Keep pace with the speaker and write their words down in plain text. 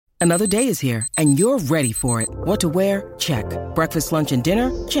Another day is here, and you're ready for it. What to wear? Check. Breakfast, lunch, and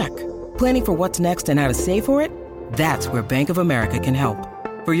dinner? Check. Planning for what's next and how to save for it? That's where Bank of America can help.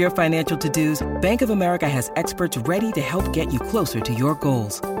 For your financial to-dos, Bank of America has experts ready to help get you closer to your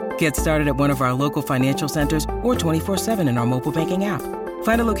goals. Get started at one of our local financial centers or 24/7 in our mobile banking app.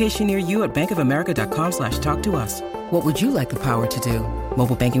 Find a location near you at bankofamerica.com/talktous. What would you like the power to do?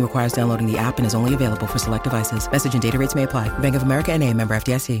 Mobile banking requires downloading the app and is only available for select devices. Message and data rates may apply. Bank of America N.A., member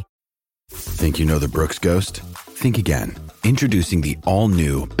FDIC. Think you know the Brooks Ghost? Think again. Introducing the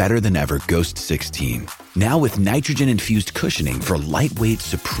all-new, better-than-ever Ghost 16. Now with nitrogen-infused cushioning for lightweight,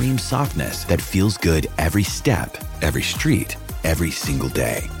 supreme softness that feels good every step, every street, every single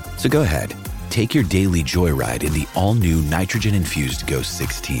day. So go ahead, take your daily joyride in the all-new nitrogen-infused Ghost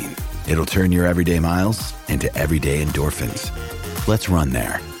 16. It'll turn your everyday miles into everyday endorphins. Let's run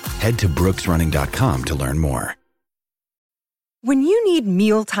there. Head to brooksrunning.com to learn more. When you need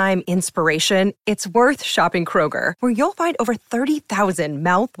mealtime inspiration, it's worth shopping Kroger, where you'll find over 30,000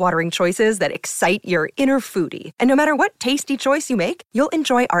 mouth-watering choices that excite your inner foodie. And no matter what tasty choice you make, you'll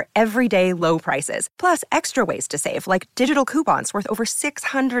enjoy our everyday low prices, plus extra ways to save, like digital coupons worth over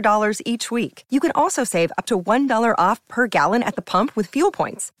 $600 each week. You can also save up to $1 off per gallon at the pump with fuel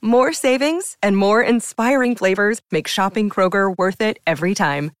points. More savings and more inspiring flavors make shopping Kroger worth it every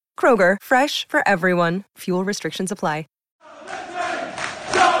time. Kroger, fresh for everyone. Fuel restrictions apply.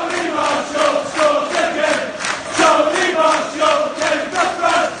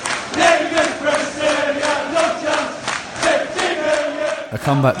 A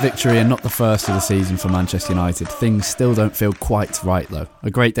comeback victory and not the first of the season for Manchester United. Things still don't feel quite right though.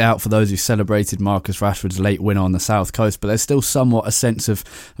 A great day out for those who celebrated Marcus Rashford's late winner on the South Coast, but there's still somewhat a sense of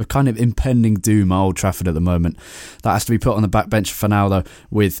kind of impending doom at Old Trafford at the moment. That has to be put on the back bench for now though,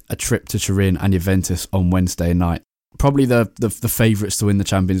 with a trip to Turin and Juventus on Wednesday night. Probably the favourites to win the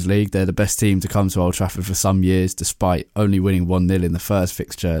Champions League. They're the best team to come to Old Trafford for some years, despite only winning 1-0 in the first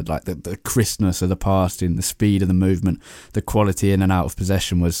fixture. Like the crispness of the passing, the speed of the movement, the quality in and out of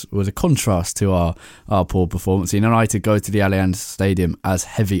possession was a contrast to our poor performance. United go to the Allianz Stadium as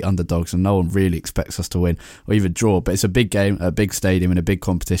heavy underdogs, and no one really expects us to win or even draw. But it's a big game, a big stadium, and a big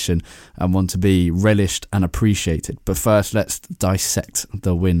competition, and one to be relished and appreciated. But first, let's dissect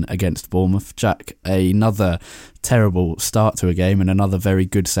the win against Bournemouth. Jack, another terrible start to a game and another very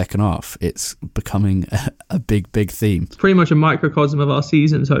good second half. It's becoming a big theme. It's pretty much a microcosm of our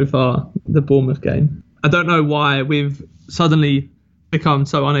season so far, the Bournemouth game. I don't know why we've suddenly become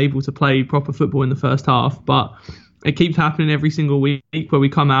so unable to play proper football in the first half, but it keeps happening every single week where we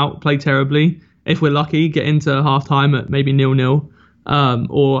come out, play terribly. If we're lucky, get into half-time at maybe 0-0,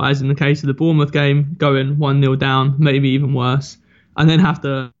 or as in the case of the Bournemouth game, going 1-0 down, maybe even worse, and then have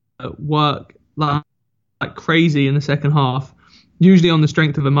to work like crazy in the second half, usually on the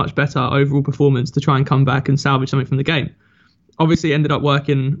strength of a much better overall performance, to try and come back and salvage something from the game. Obviously ended up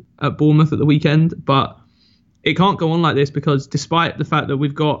working at Bournemouth at the weekend, but it can't go on like this, because despite the fact that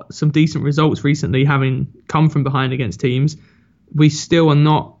we've got some decent results recently, having come from behind against teams, we still are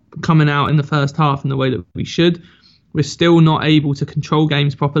not coming out in the first half in the way that we should. We're still not able to control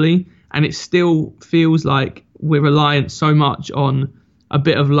games properly, and it still feels like we're reliant so much on a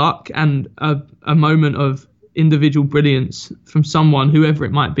bit of luck and a moment of individual brilliance from someone, whoever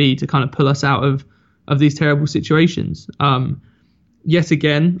it might be, to kind of pull us out of these terrible situations. Yet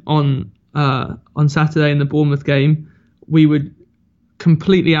again, on Saturday in the Bournemouth game, we were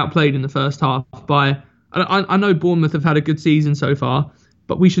completely outplayed in the first half by... I know Bournemouth have had a good season so far,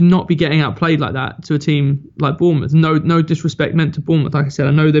 but we should not be getting outplayed like that to a team like Bournemouth. No disrespect meant to Bournemouth. Like I said,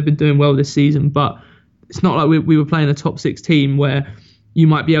 I know they've been doing well this season, but it's not like we were playing a top six team where you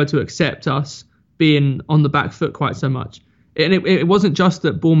might be able to accept us being on the back foot quite so much. And it wasn't just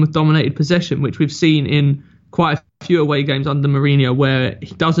that Bournemouth dominated possession, which we've seen in quite a few away games under Mourinho, where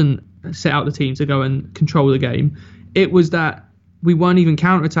he doesn't set out the team to go and control the game. It was that we weren't even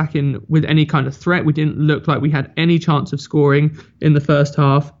counter-attacking with any kind of threat. We didn't look like we had any chance of scoring in the first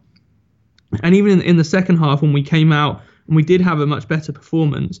half. And even in the second half, when we came out and we did have a much better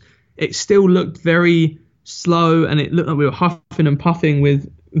performance, it still looked very slow, and it looked like we were huffing and puffing with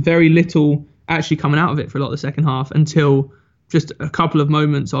very little actually coming out of it for a lot of the second half, until just a couple of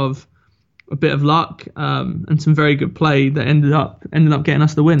moments of a bit of luck and some very good play that ended up getting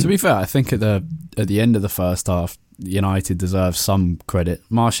us the win. To be fair, I think at the end of the first half, United deserves some credit.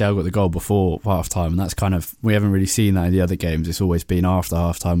 Martial got the goal before half time, and that's kind of, we haven't really seen that in the other games. It's always been after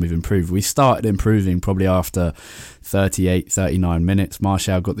half time we've improved. We started improving probably after 38, 39 minutes.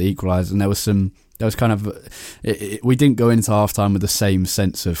 Martial got the equaliser, and there was kind of we didn't go into half time with the same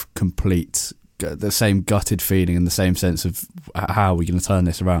sense of complete the same gutted feeling and the same sense of how are we going to turn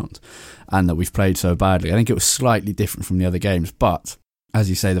this around, and that we've played so badly. I think it was slightly different from the other games, but as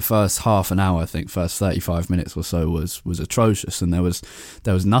you say, the first half an hour, I think first 35 minutes or so was atrocious, and there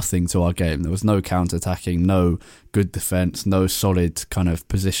was nothing to our game. There was no counter-attacking, no good defence, no solid kind of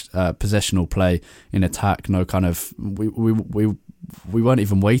possessional play in attack, no kind of we weren't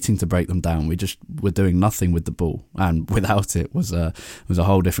even waiting to break them down. We just were doing nothing with the ball, and without it was a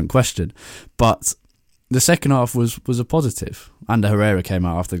whole different question. But the second half was a positive. Ander Herrera came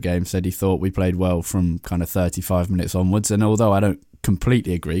out after the game, said he thought we played well from kind of 35 minutes onwards, and although I don't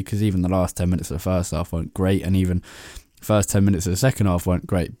completely agree, because even the last 10 minutes of the first half weren't great, and even first 10 minutes of the second half weren't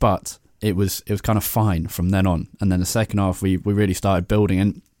great, but it was kind of fine from then on. And then the second half we really started building,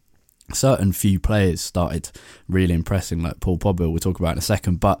 and certain few players started really impressing, like Paul Pogba we'll talk about in a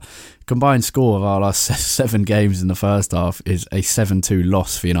second. But combined score of our last 7 games in the first half is a 7-2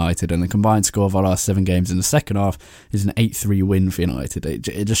 loss for United, and the combined score of our last 7 games in the second half is an 8-3 win for United.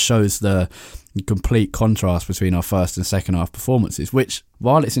 It just shows the complete contrast between our first and second half performances, which,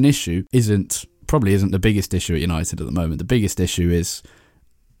 while it's an issue, probably isn't the biggest issue at United at the moment. The biggest issue is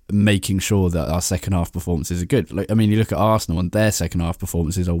making sure that our second half performances are good. You look at Arsenal, and their second half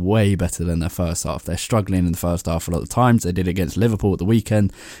performances are way better than their first half. They're struggling in the first half a lot of times. They did it against Liverpool at the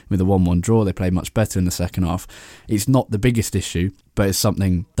weekend with a 1-1 draw. They played much better in the second half. It's not the biggest issue, but it's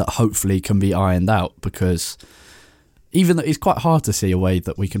something that hopefully can be ironed out, because even though it's quite hard to see a way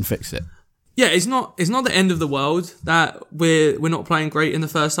that we can fix it. Yeah, it's not the end of the world that we're not playing great in the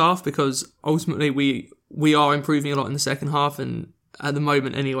first half, because ultimately we are improving a lot in the second half, and at the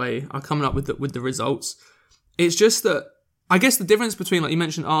moment anyway are coming up with the results. It's just that I guess the difference between, like you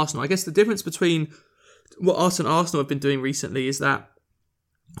mentioned, Arsenal, I guess the difference between what us and Arsenal have been doing recently is that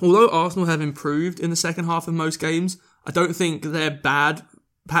although Arsenal have improved in the second half of most games, I don't think their bad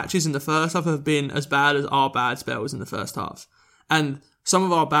patches in the first half have been as bad as our bad spells in the first half. And some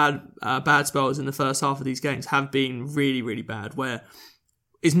of our bad spells in the first half of these games have been really, really bad, where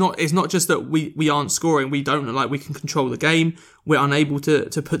it's not just that we aren't scoring, we don't look like we can control the game, we're unable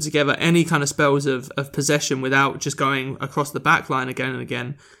to put together any kind of spells of possession without just going across the back line again and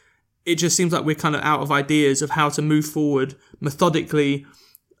again. It just seems like we're kind of out of ideas of how to move forward methodically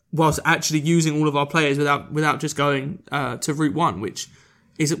whilst actually using all of our players without just going to route one, which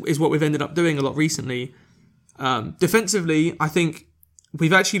is what we've ended up doing a lot recently. Defensively, I think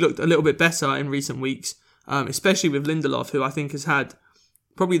we've actually looked a little bit better in recent weeks, especially with Lindelof, who I think has had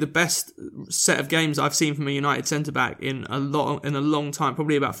probably the best set of games I've seen from a United centre-back in a long time,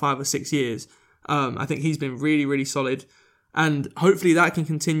 probably about 5 or 6 years. I think he's been really, really solid, and hopefully that can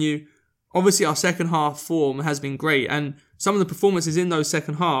continue. Obviously, our second half form has been great, and some of the performances in those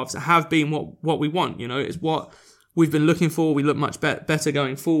second halves have been what we want. It's what we've been looking for. We look much better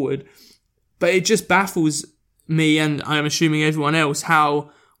going forward, but it just baffles me, and I'm assuming everyone else,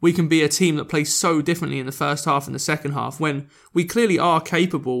 how we can be a team that plays so differently in the first half and the second half, when we clearly are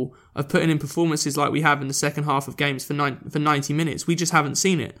capable of putting in performances like we have in the second half of games for 90 minutes. We just haven't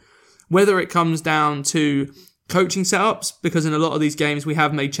seen it. Whether it comes down to coaching setups, because in a lot of these games we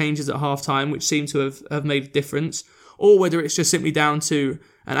have made changes at half-time which seem to have made a difference, or whether it's just simply down to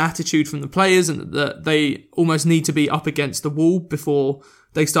an attitude from the players and that they almost need to be up against the wall before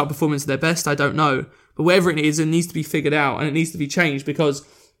they start performing to their best, I don't know. But whatever it is, it needs to be figured out and it needs to be changed, because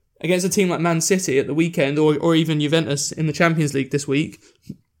against a team like Man City at the weekend, or even Juventus in the Champions League this week,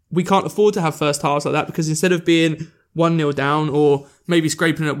 we can't afford to have first halves like that, because instead of being 1-0 down or maybe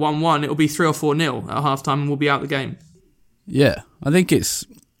scraping at 1-1, it'll be 3 or 4-0 at half-time and we'll be out the game. Yeah, I think it's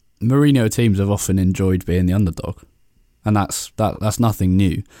Mourinho teams have often enjoyed being the underdog, and that's nothing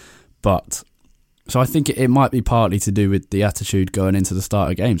new. But so I think it might be partly to do with the attitude going into the start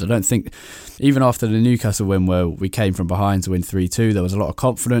of games. I don't think, even after the Newcastle win where we came from behind to win 3-2, there was a lot of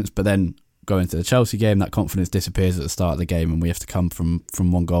confidence, but then going to the Chelsea game, that confidence disappears at the start of the game and we have to come from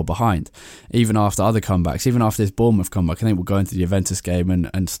 1 goal behind. Even after other comebacks, even after this Bournemouth comeback, I think we'll go into the Juventus game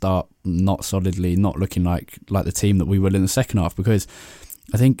and start not solidly, not looking like the team that we will in the second half, because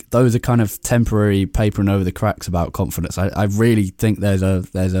I think those are kind of temporary papering over the cracks about confidence. I really think there's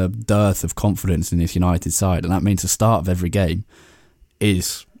a dearth of confidence in this United side, and that means the start of every game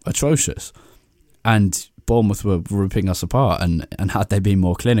is atrocious. And Bournemouth were ripping us apart, and had they been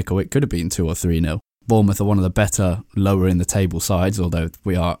more clinical, it could have been 2 or 3-0. Bournemouth are one of the better lower in the table sides, although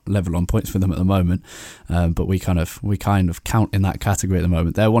we are level on points with them at the moment. But we kind of count in that category at the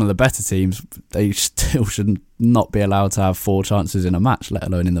moment. They're one of the better teams. They still should not be allowed to have 4 chances in a match, let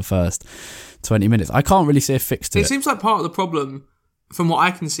alone in the first 20 minutes. I can't really see a fix to it. It seems like part of the problem, from what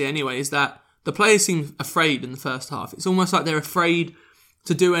I can see anyway, is that the players seem afraid in the first half. It's almost like they're afraid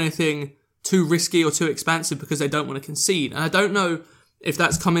to do anything too risky or too expansive because they don't want to concede. And I don't know if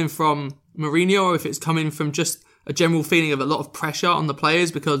that's coming from Mourinho or if it's coming from just a general feeling of a lot of pressure on the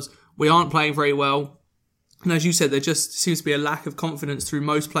players because we aren't playing very well. And as you said, there just seems to be a lack of confidence through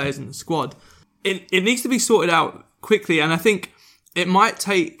most players in the squad. It needs to be sorted out quickly, and I think it might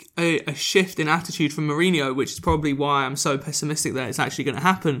take a shift in attitude from Mourinho, which is probably why I'm so pessimistic that it's actually going to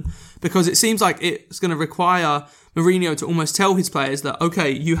happen, because it seems like it's going to require Mourinho to almost tell his players that,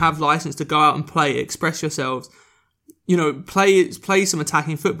 okay, you have license to go out and play, express yourselves, play some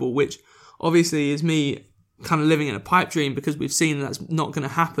attacking football, which obviously is me kind of living in a pipe dream because we've seen that's not going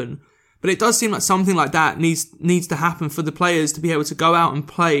to happen. But it does seem like something like that needs to happen for the players to be able to go out and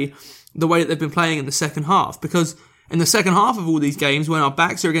play the way that they've been playing in the second half. Because in the second half of all these games, when our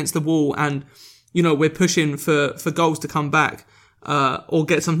backs are against the wall and, we're pushing for goals to come back, or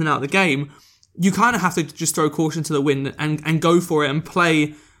get something out of the game, you kind of have to just throw caution to the wind and go for it and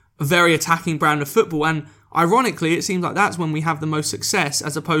play a very attacking brand of football. And ironically, it seems like that's when we have the most success,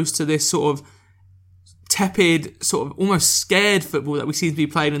 as opposed to this sort of tepid, sort of almost scared football that we seem to be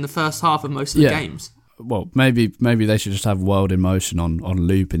playing in the first half of most of the games. Well, maybe they should just have World in Motion on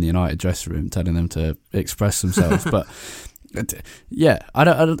loop in the United dressing room, telling them to express themselves. But yeah, I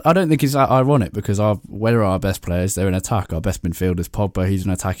don't think it's ironic, because where are our best players? They're in attack. Our best midfielder is Pogba. He's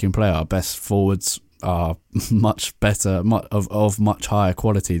an attacking player. Our best forwards are much better, of much higher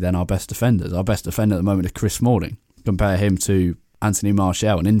quality than our best defenders. Our best defender at the moment is Chris Smalling. Compare him to Anthony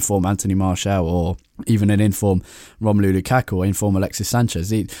Martial, an in-form Anthony Martial, or even an in-form Romelu Lukaku, or in-form Alexis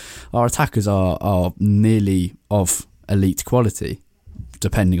Sanchez. Our attackers are nearly of elite quality,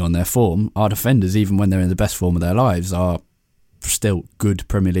 depending on their form. Our defenders, even when they're in the best form of their lives, are still good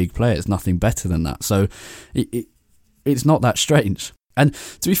Premier League players, nothing better than that. So it's not that strange. And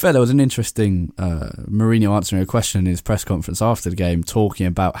to be fair, there was an interesting Mourinho answering a question in his press conference after the game, talking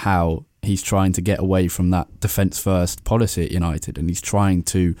about how he's trying to get away from that defence-first policy at United, and he's trying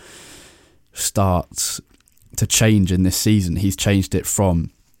to start to change in this season. He's changed it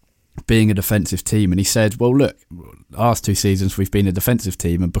from being a defensive team, and he said, well, look, last 2 seasons we've been a defensive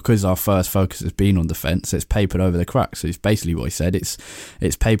team, and because our first focus has been on defence, it's papered over the cracks. So it's basically what he said.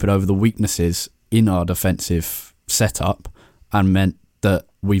 It's papered over the weaknesses in our defensive setup and meant that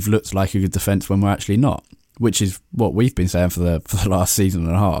we've looked like a good defence when we're actually not, which is what we've been saying for the last season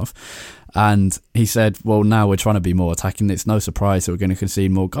and a half. And he said, well, now we're trying to be more attacking. It's no surprise that we're going to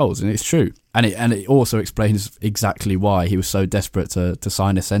concede more goals. And it's true. And it also explains exactly why he was so desperate to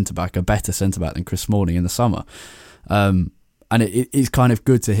sign a centre-back, a better centre-back than Chris Smalling in the summer. And it is kind of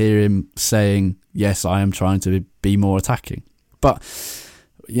good to hear him saying, yes, I am trying to be more attacking. But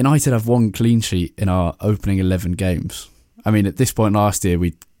United have 1 clean sheet in our opening 11 games. I mean, at this point last year,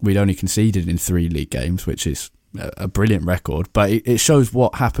 we'd only conceded in 3 league games, which is a brilliant record. But it shows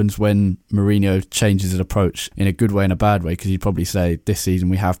what happens when Mourinho changes his approach in a good way and a bad way, because you'd probably say this season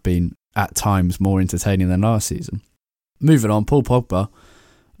we have been, at times, more entertaining than last season. Moving on, Paul Pogba,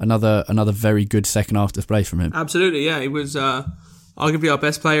 another very good second half display from him. Absolutely, yeah. He was arguably our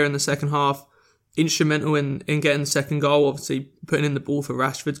best player in the second half, instrumental in getting the second goal, obviously putting in the ball for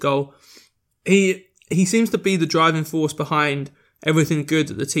Rashford's goal. He seems to be the driving force behind everything good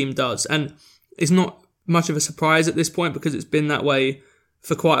that the team does. And it's not much of a surprise at this point, because it's been that way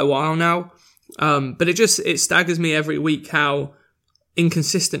for quite a while now. But it staggers me every week how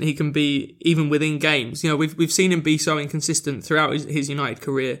inconsistent he can be, even within games. We've seen him be so inconsistent throughout his United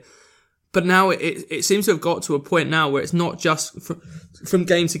career. But now it seems to have got to a point now where it's not just from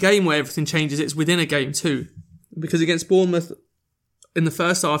game to game where everything changes, it's within a game too. Because against Bournemouth, in the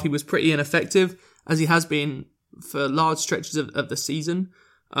first half, he was pretty ineffective, as he has been for large stretches of the season.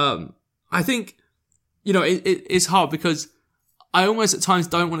 I think, it's hard, because I almost at times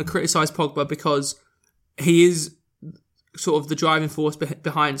don't want to criticise Pogba, because he is sort of the driving force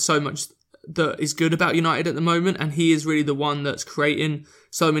behind so much that is good about United at the moment, and he is really the one that's creating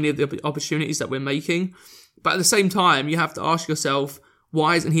so many of the opportunities that we're making. But at the same time, you have to ask yourself,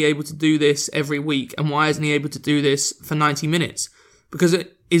 why isn't he able to do this every week, and why isn't he able to do this for 90 minutes? Because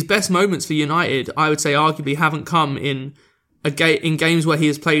his best moments for United, I would say, arguably haven't come in games where he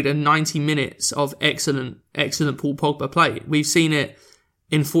has played a 90 minutes of excellent Paul Pogba play. We've seen it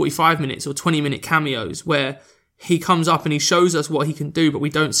in 45 minutes or 20-minute cameos where he comes up and he shows us what he can do, but we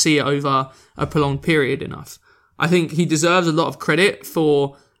don't see it over a prolonged period enough. I think he deserves a lot of credit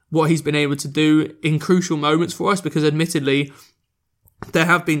for what he's been able to do in crucial moments for us, because admittedly, there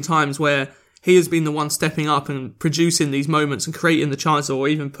have been times where he has been the one stepping up and producing these moments and creating the chances, or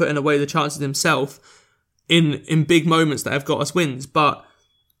even putting away the chances himself in big moments that have got us wins. But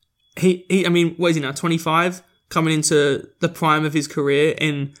he what is he now, 25? Coming into the prime of his career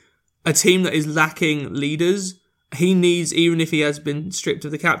in a team that is lacking leaders, he needs, even if he has been stripped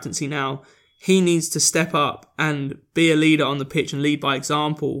of the captaincy now, he needs to step up and be a leader on the pitch and lead by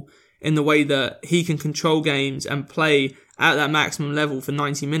example in the way that he can control games and play at that maximum level for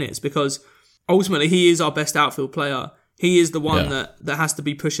 90 minutes, because ultimately he is our best outfield player. He is the one that has to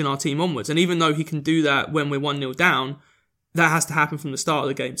be pushing our team onwards. And even though he can do that when we're 1-0 down, that has to happen from the start of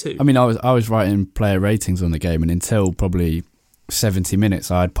the game too. I mean, I was writing player ratings on the game, and until probably 70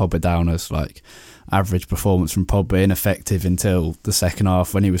 minutes, I had Pogba down as like average performance from Pogba, ineffective until the second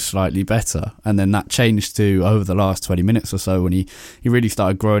half when he was slightly better. And then that changed to over the last 20 minutes or so when he really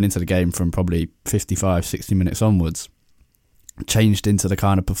started growing into the game from probably 55, 60 minutes onwards. Changed into the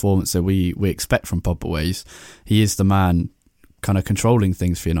kind of performance that we expect from Pogba, where he is the man kind of controlling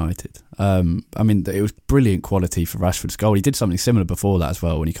things for United. I mean, it was brilliant quality for Rashford's goal. He did something similar before that as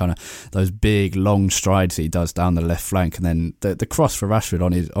well, when he kind of, those big long strides that he does down the left flank, and then the cross for Rashford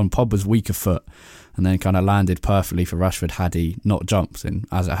on Pogba's weaker foot, and then kind of landed perfectly for Rashford had he not jumped. And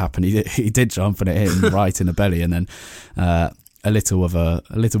as it happened, he did jump, and it hit him right in the belly, and then a little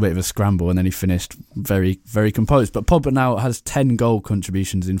bit of a scramble, and then he finished very, very composed. But Pogba now has 10 goal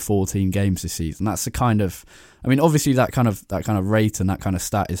contributions in 14 games this season. That's the kind of, I mean, obviously that kind of rate and that kind of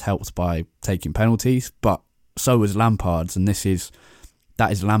stat is helped by taking penalties, but so was Lampard's, and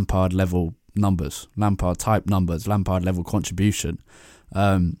that is Lampard level numbers, Lampard type numbers, Lampard level contribution.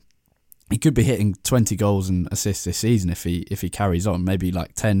 He could be hitting 20 goals and assists this season if he carries on, maybe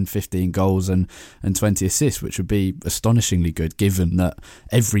like 10, 15 goals and 20 assists, which would be astonishingly good, given that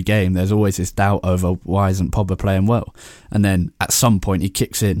every game there's always this doubt over why isn't Pogba playing well. And then at some point he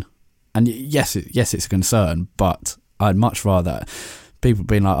kicks in. And yes, it's a concern, but I'd much rather people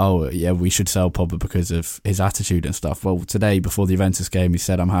being like, oh yeah, we should sell Pogba because of his attitude and stuff. Well, today before the Juventus game, he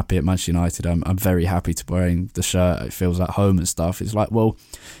said, I'm happy at Manchester United. I'm very happy to wearing the shirt. It feels at home and stuff. It's like, well,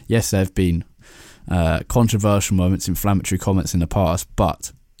 yes, there have been controversial moments, inflammatory comments in the past,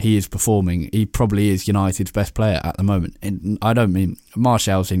 but he is performing. He probably is United's best player at the moment. And I don't mean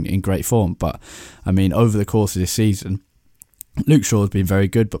Martial's in great form, but I mean over the course of this season, Luke Shaw's been very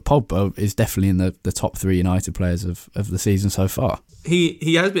good, but Pogba is definitely in the top 3 United players of the season so far.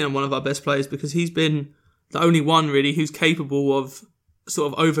 He has been one of our best players because he's been the only one really who's capable of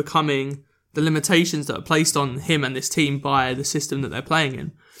sort of overcoming the limitations that are placed on him and this team by the system that they're playing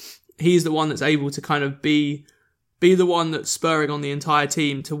in. He's the one that's able to kind of be the one that's spurring on the entire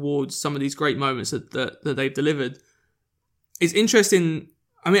team towards some of these great moments that they've delivered. It's interesting.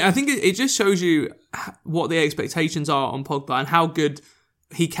 I mean, I think it just shows you what the expectations are on Pogba and how good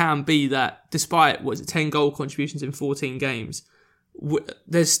he can be, that despite, 10 goal contributions in 14 games,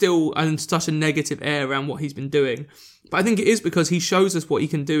 there's still such a negative air around what he's been doing. But I think it is because he shows us what he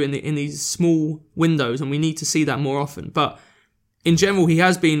can do in these small windows, and we need to see that more often. But in general, he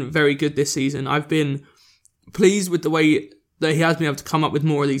has been very good this season. I've been pleased with the way that he has been able to come up with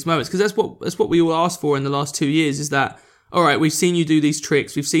more of these moments, because that's what we all asked for in the last 2 years, is that, all right, we've seen you do these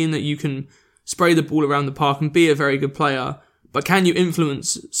tricks. We've seen that you can spray the ball around the park and be a very good player, but can you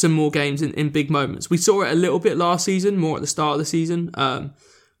influence some more games in big moments? We saw it a little bit last season, more at the start of the season,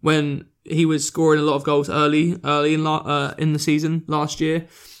 when he was scoring a lot of goals early in the season last year.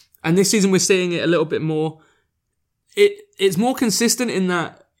 And this season we're seeing it a little bit more. It's more consistent in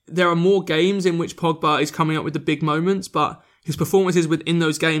that there are more games in which Pogba is coming up with the big moments, but his performances within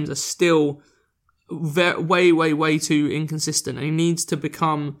those games are still way too inconsistent, and he needs to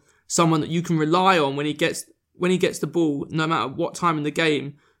become someone that you can rely on when he gets the ball, no matter what time in the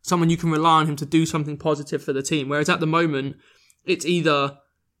game, someone you can rely on him to do something positive for the team. Whereas at the moment, it's either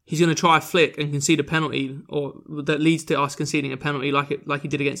he's going to try a flick and concede a penalty, or that leads to us conceding a penalty like he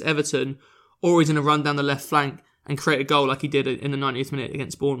did against Everton, or he's going to run down the left flank and create a goal like he did in the 90th minute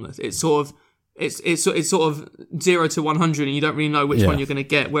against Bournemouth. It's sort of 0 to 100, and you don't really know which one you're going to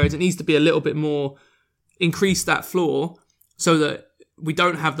get. Whereas it needs to be a little bit more, increase that floor so that we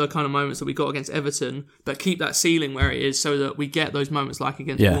don't have the kind of moments that we got against Everton, but keep that ceiling where it is so that we get those moments like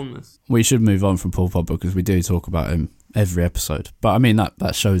against Bournemouth. We should move on from Paul Pogba because we do talk about him every episode. But I mean,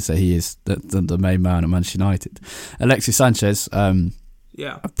 that shows that he is the main man at Manchester United. Alexis Sanchez,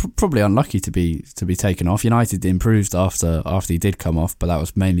 probably unlucky to be taken off. United improved after he did come off, but that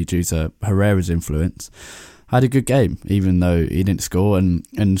was mainly due to Herrera's influence. Had a good game, even though he didn't score,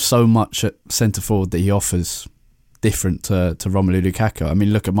 and so much at centre forward that he offers different to Romelu Lukaku. I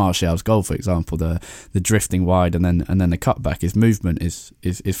mean, look at Martial's goal, for example, the drifting wide and then the cutback. His movement is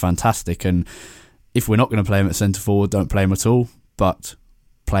fantastic, and if we're not going to play him at centre forward, don't play him at all, but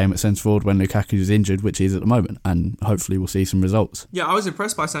play him at centre forward when Lukaku is injured, which he is at the moment, and hopefully we'll see some results. Yeah, I was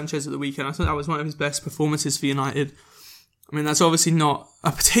impressed by Sanchez at the weekend. I thought that was one of his best performances for United. I mean, that's obviously not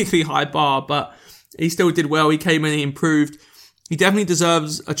a particularly high bar, but he still did well. He came in, he improved. He definitely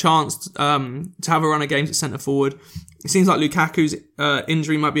deserves a chance to have a run of games at centre forward. It seems like Lukaku's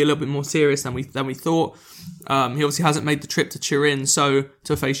injury might be a little bit more serious than we thought. He obviously hasn't made the trip to Turin, so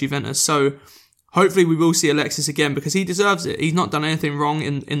to face Juventus. So hopefully we will see Alexis again because he deserves it. He's not done anything wrong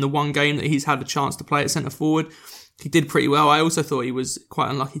in the one game that he's had a chance to play at centre forward. He did pretty well. I also thought he was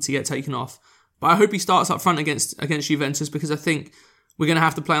quite unlucky to get taken off. But I hope he starts up front against Juventus because I think we're going to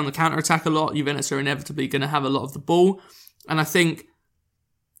have to play on the counter-attack a lot. Juventus are inevitably going to have a lot of the ball. And I think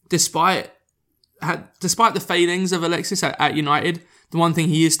despite the failings of Alexis at United, the one thing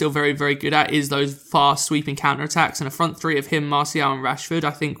he is still very, very good at is those fast sweeping counter-attacks. And a front three of him, Martial and Rashford,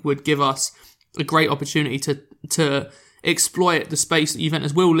 I think would give us a great opportunity to exploit the space that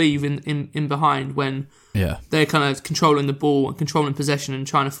Juventus will leave in behind when they're kind of controlling the ball and controlling possession and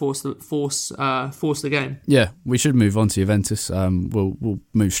trying to force the game. Yeah, we should move on to Juventus. We'll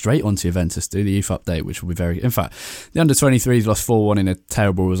move straight on to Juventus, do the youth update, which will be very... In fact, the under-23s lost 4-1 in a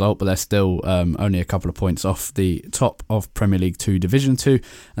terrible result, but they're still only a couple of points off the top of Premier League 2 Division 2,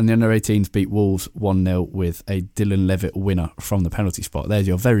 and the under-18s beat Wolves 1-0 with a Dylan Levitt winner from the penalty spot. There's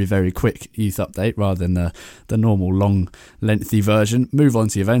your very, very quick youth update rather than the normal long, lengthy version. Move on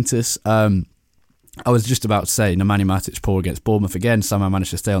to Juventus. I was just about to say Nemanja Matic poor against Bournemouth again. Somehow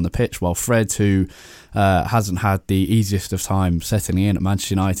managed to stay on the pitch, while Fred, who hasn't had the easiest of time settling in at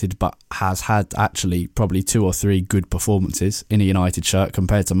Manchester United, but has had actually probably 2 or 3 good performances in a United shirt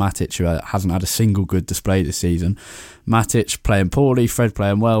compared to Matic, who hasn't had a single good display this season. Matic playing poorly, Fred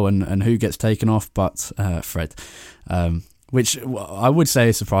playing well, and who gets taken off but Fred, which I would say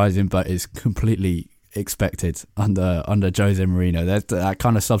is surprising, but is completely expected under Jose Mourinho. That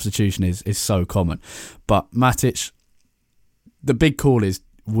kind of substitution is so common. But Matic, the big call is,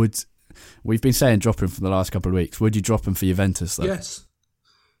 we've been saying drop him for the last couple of weeks. Would you drop him for Juventus though? Yes,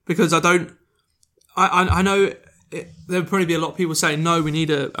 because I know there'll probably be a lot of people saying no, we need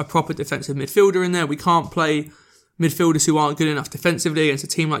a proper defensive midfielder in there. We can't play midfielders who aren't good enough defensively against a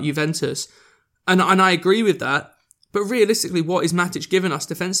team like Juventus, and I agree with that. But realistically, what is Matic giving us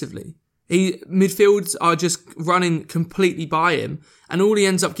defensively? Midfields are just running completely by him, and all he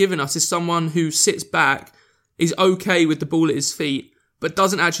ends up giving us is someone who sits back, is okay with the ball at his feet, but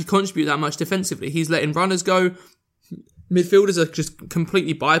doesn't actually contribute that much defensively. He's letting runners go. Midfielders are just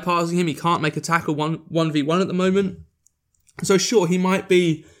completely bypassing him. He can't make a tackle 1v1 at the moment. So sure, he might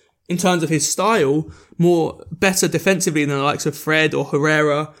be, in terms of his style, better defensively than the likes of Fred or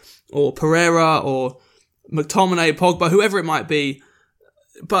Herrera or Pereira or McTominay, Pogba, whoever it might be.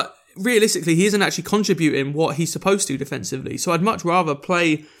 But realistically, he isn't actually contributing what he's supposed to defensively. So I'd much rather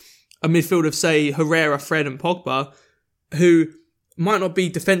play a midfield of, say, Herrera, Fred and Pogba, who might not be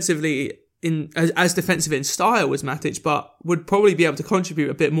defensively as defensive in style as Matic, but would probably be able to contribute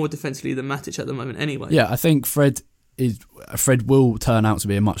a bit more defensively than Matic at the moment anyway. Yeah, I think Fred will turn out to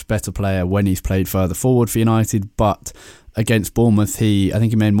be a much better player when he's played further forward for United, but against Bournemouth, I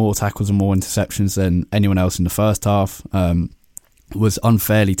think he made more tackles and more interceptions than anyone else in the first half. Was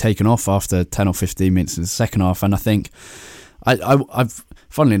unfairly taken off after 10 or 15 minutes in the second half, and I think I've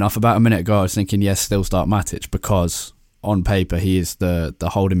funnily enough, about a minute ago I was thinking yes, still start Matic, because on paper he is the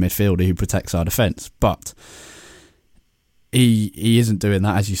holding midfielder who protects our defence, but he isn't doing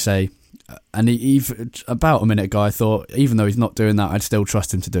that, as you say. And about a minute ago I thought, even though he's not doing that, I'd still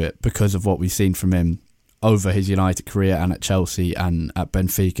trust him to do it because of what we've seen from him over his United career and at Chelsea and at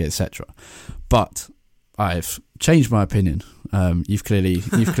Benfica, etc. But I've changed my opinion. You've clearly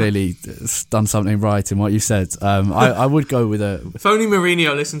done something right in what you said. I would go with a... If only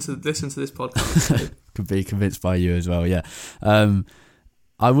Mourinho listened to this podcast. Could be convinced by you as well, yeah.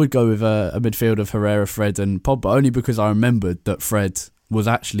 I would go with a midfield of Herrera, Fred and Pogba, only because I remembered that Fred was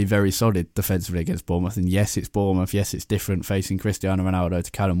actually very solid defensively against Bournemouth. And yes, it's Bournemouth. Yes, it's different facing Cristiano Ronaldo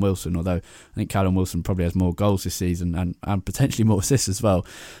to Callum Wilson, although I think Callum Wilson probably has more goals this season and potentially more assists as well.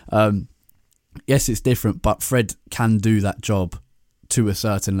 Yes, it's different, but Fred can do that job to a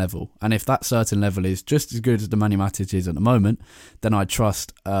certain level. And if that certain level is just as good as the Nemanja Matic is at the moment, then I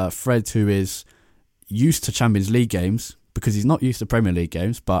trust Fred, who is used to Champions League games, because he's not used to Premier League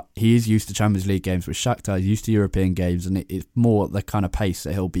games, but he is used to Champions League games with Shakhtar, he's used to European games, and it's more the kind of pace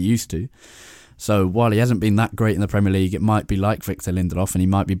that he'll be used to. So while he hasn't been that great in the Premier League, it might be like Victor Lindelof, and he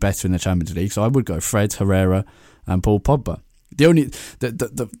might be better in the Champions League. So I would go Fred, Herrera and Paul Pogba.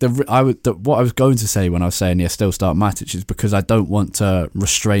 What I was going to say when I was saying yes, still start Matic, is because I don't want to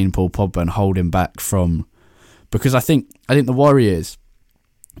restrain Paul Pogba and hold him back from, because I think the worry is,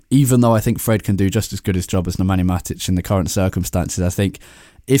 even though I think Fred can do just as good a job as Nemanja Matic in the current circumstances, I think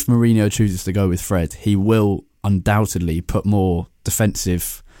if Mourinho chooses to go with Fred, he will undoubtedly put more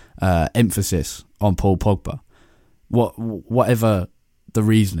defensive emphasis on Paul Pogba. Whatever the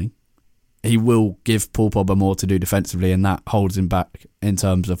reasoning, he will give Paul Pogba more to do defensively, and that holds him back in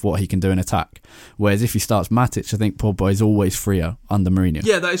terms of what he can do in attack. Whereas if he starts Matic, I think Pogba is always freer under Mourinho.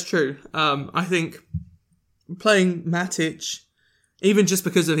 Yeah, that is true. I think playing Matic, even just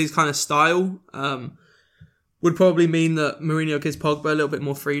because of his kind of style, would probably mean that Mourinho gives Pogba a little bit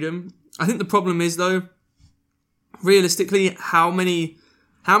more freedom. I think the problem is, though, realistically, how many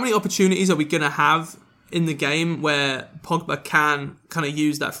opportunities are we going to have in the game where Pogba can kind of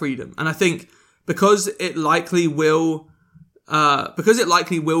use that freedom? And I think because it likely will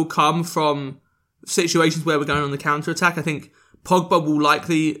come from situations where we're going on the counter-attack, I think Pogba will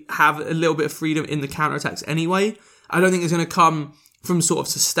likely have a little bit of freedom in the counter-attacks anyway. I don't think it's going to come from sort of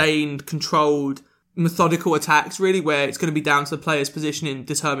sustained, controlled, methodical attacks, really, where it's going to be down to the player's positioning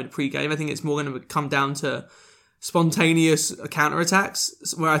determined pre-game. I think it's more going to come down to spontaneous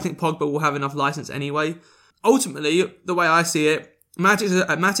counter-attacks, where I think Pogba will have enough license anyway. Ultimately, the way I see it,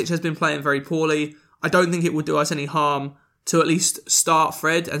 Matic has been playing very poorly. I don't think it would do us any harm to at least start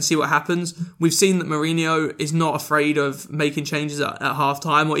Fred and see what happens. We've seen that Mourinho is not afraid of making changes at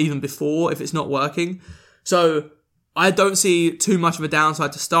half-time or even before if it's not working. So I don't see too much of a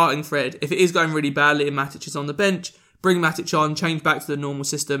downside to starting Fred. If it is going really badly and Matic is on the bench, bring Matic on, change back to the normal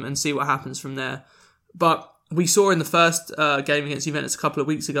system and see what happens from there. But we saw in the first game against Juventus a couple of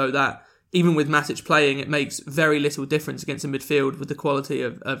weeks ago that even with Matic playing, it makes very little difference against a midfield with the quality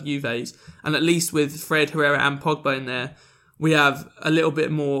of Juve's. And at least with Fred, Herrera and Pogba in there, we have a little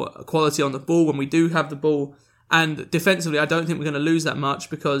bit more quality on the ball when we do have the ball. And defensively, I don't think we're going to lose that much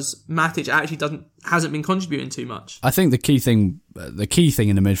because Matic actually hasn't been contributing too much. I think the key thing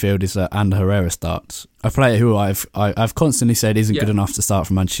in the midfield is that Ander Herrera starts. A player who I've constantly said isn't good enough to start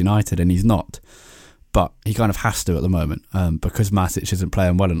for Manchester United, and he's not. But he kind of has to at the moment because Matic isn't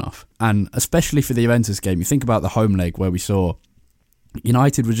playing well enough. And especially for the Juventus game, you think about the home leg where we saw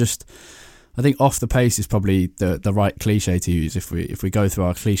United were just, I think off the pace is probably the right cliche to use if we go through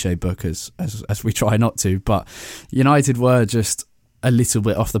our cliche book as we try not to. But United were just a little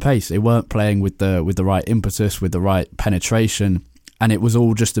bit off the pace. They weren't playing with the right impetus, with the right penetration, and it was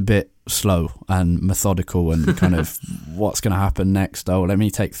all just a bit slow and methodical and kind of what's going to happen next. Oh, let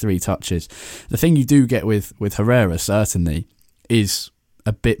me take 3 touches. The thing you do get with Herrera certainly is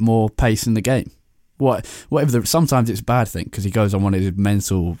a bit more pace in the game. Sometimes it's a bad thing because he goes on one of his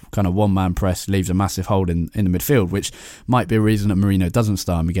mental kind of one-man press, leaves a massive hole in the midfield, which might be a reason that Mourinho doesn't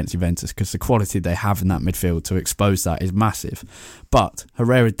start him against Juventus because the quality they have in that midfield to expose that is massive. But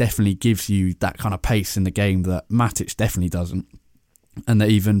Herrera definitely gives you that kind of pace in the game that Matic definitely doesn't, and that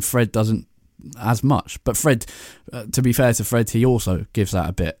even Fred doesn't as much. But Fred, to be fair to Fred, he also gives that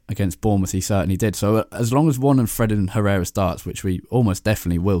a bit. Against Bournemouth, he certainly did. So as long as one of Fred and Herrera starts, which we almost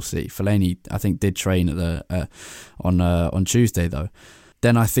definitely will see, Fellaini, I think, did train at on Tuesday, though,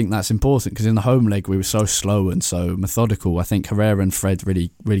 then I think that's important because in the home leg, we were so slow and so methodical. I think Herrera and Fred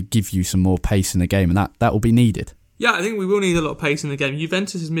really give you some more pace in the game, and that will be needed. Yeah, I think we will need a lot of pace in the game.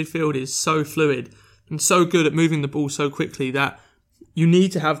 Juventus' midfield is so fluid and so good at moving the ball so quickly that you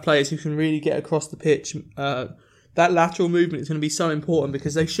need to have players who can really get across the pitch. That lateral movement is going to be so important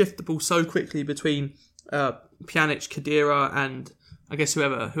because they shift the ball so quickly between Pjanic, Khedira, and I guess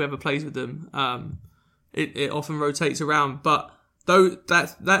whoever plays with them. It often rotates around, but though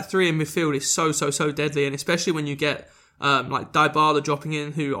that 3 in midfield is so deadly, and especially when you get like Dybala dropping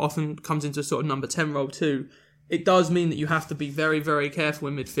in, who often comes into a sort of number 10 role too. It does mean that you have to be very, very careful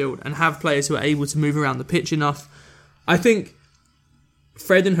in midfield and have players who are able to move around the pitch enough. I think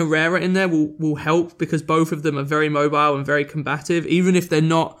Fred and Herrera in there will help because both of them are very mobile and very combative. Even if they're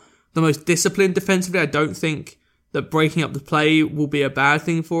not the most disciplined defensively, I don't think that breaking up the play will be a bad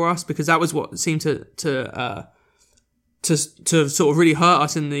thing for us because that was what seemed to sort of really hurt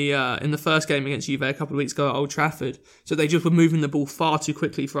us in the first game against Juve a couple of weeks ago at Old Trafford. So they just were moving the ball far too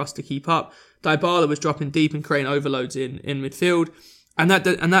quickly for us to keep up. Dybala was dropping deep and creating overloads in midfield, and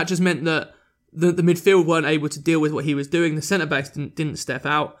that just meant that the midfield weren't able to deal with what he was doing. The centre-backs didn't step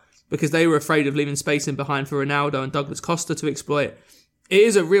out because they were afraid of leaving space in behind for Ronaldo and Douglas Costa to exploit. It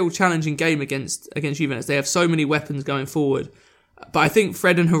is a real challenging game against Juventus. They have so many weapons going forward. But I think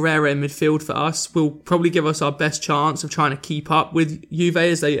Fred and Herrera in midfield for us will probably give us our best chance of trying to keep up with Juve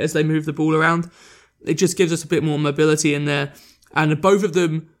as they move the ball around. It just gives us a bit more mobility in there. And both of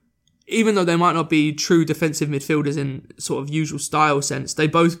them, even though they might not be true defensive midfielders in sort of usual style sense, they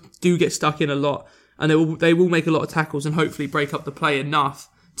both do get stuck in a lot, and they will make a lot of tackles and hopefully break up the play enough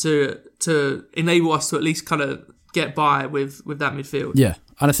to enable us to at least kind of get by with that midfield. Yeah,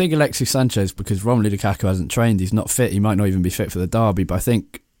 And I think Alexis Sanchez, because Romelu Lukaku hasn't trained, he's not fit, he might not even be fit for the derby, but I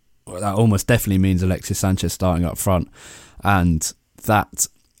think that almost definitely means Alexis Sanchez starting up front, and that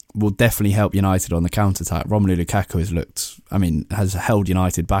will definitely help United on the counter-attack. Romelu Lukaku has held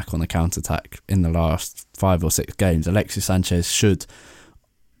United back on the counter-attack in the last 5 or 6 games. Alexis Sanchez should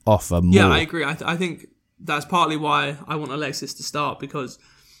offer more. Yeah, I agree. I think that's partly why I want Alexis to start, because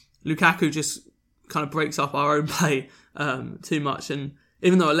Lukaku just kind of breaks up our own play too much, and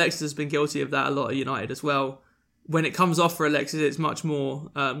even though Alexis has been guilty of that a lot at United as well, when it comes off for Alexis, it's much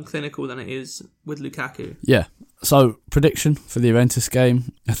more clinical than it is with Lukaku. Yeah. So, prediction for the Juventus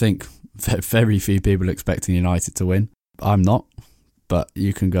game. I think very few people are expecting United to win. I'm not, but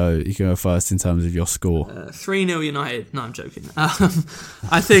you can go first in terms of your score. 3-0 United. No, I'm joking.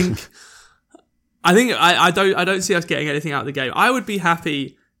 I don't see us getting anything out of the game. I would be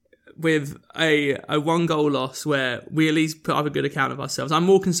happy with a 1-goal loss where we at least put up a good account of ourselves. I'm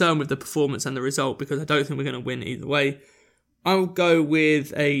more concerned with the performance and the result, because I don't think we're going to win either way. I'll go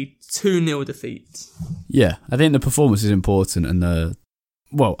with a 2-0 defeat. Yeah, I think the performance is important, and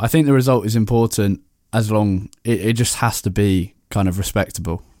I think the result is important as long it just has to be kind of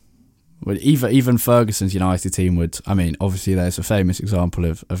respectable. Even Ferguson's United team would. I mean, obviously there's a famous example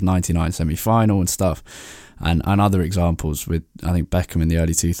of '99 semi-final and stuff, and other examples with, I think, Beckham in the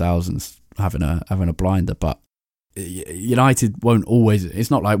early 2000s having a blinder. But United won't always. It's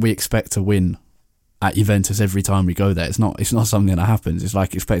not like we expect to win at Juventus every time we go there. It's not something that happens. It's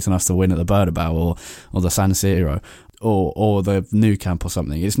like expecting us to win at the Bernabeu or the San Siro or the Nou Camp or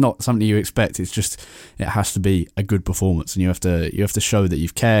something. It's not something you expect. It's just, it has to be a good performance, and you have to show that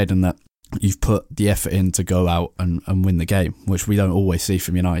you've cared and that you've put the effort in to go out and win the game, which we don't always see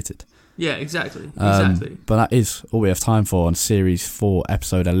from United. Yeah, exactly. But that is all we have time for on Series 4,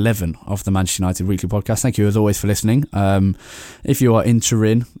 Episode 11 of the Manchester United Weekly Podcast. Thank you as always for listening. If you are in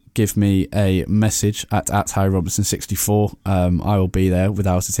Turin, give me a message at Harry Robinson 64. I will be there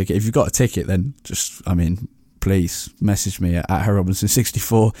without a ticket. If you've got a ticket, then please message me at Harry Robinson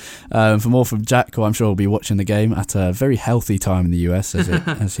 64. For more from Jack, who I'm sure will be watching the game at a very healthy time in the US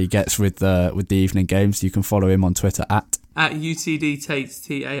as he gets with the evening games. You can follow him on Twitter at UTD Tate,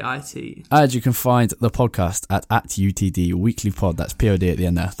 Tait. And you can find the podcast at UTD Weekly Pod. That's POD at the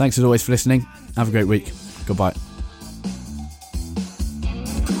end there. Thanks as always for listening. Have a great week. Goodbye.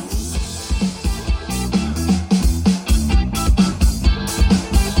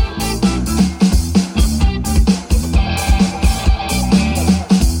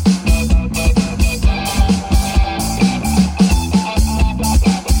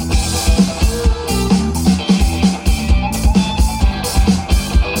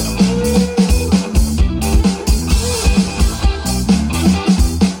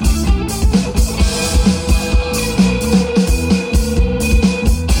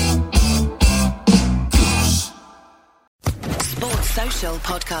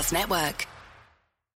 Podcast Network.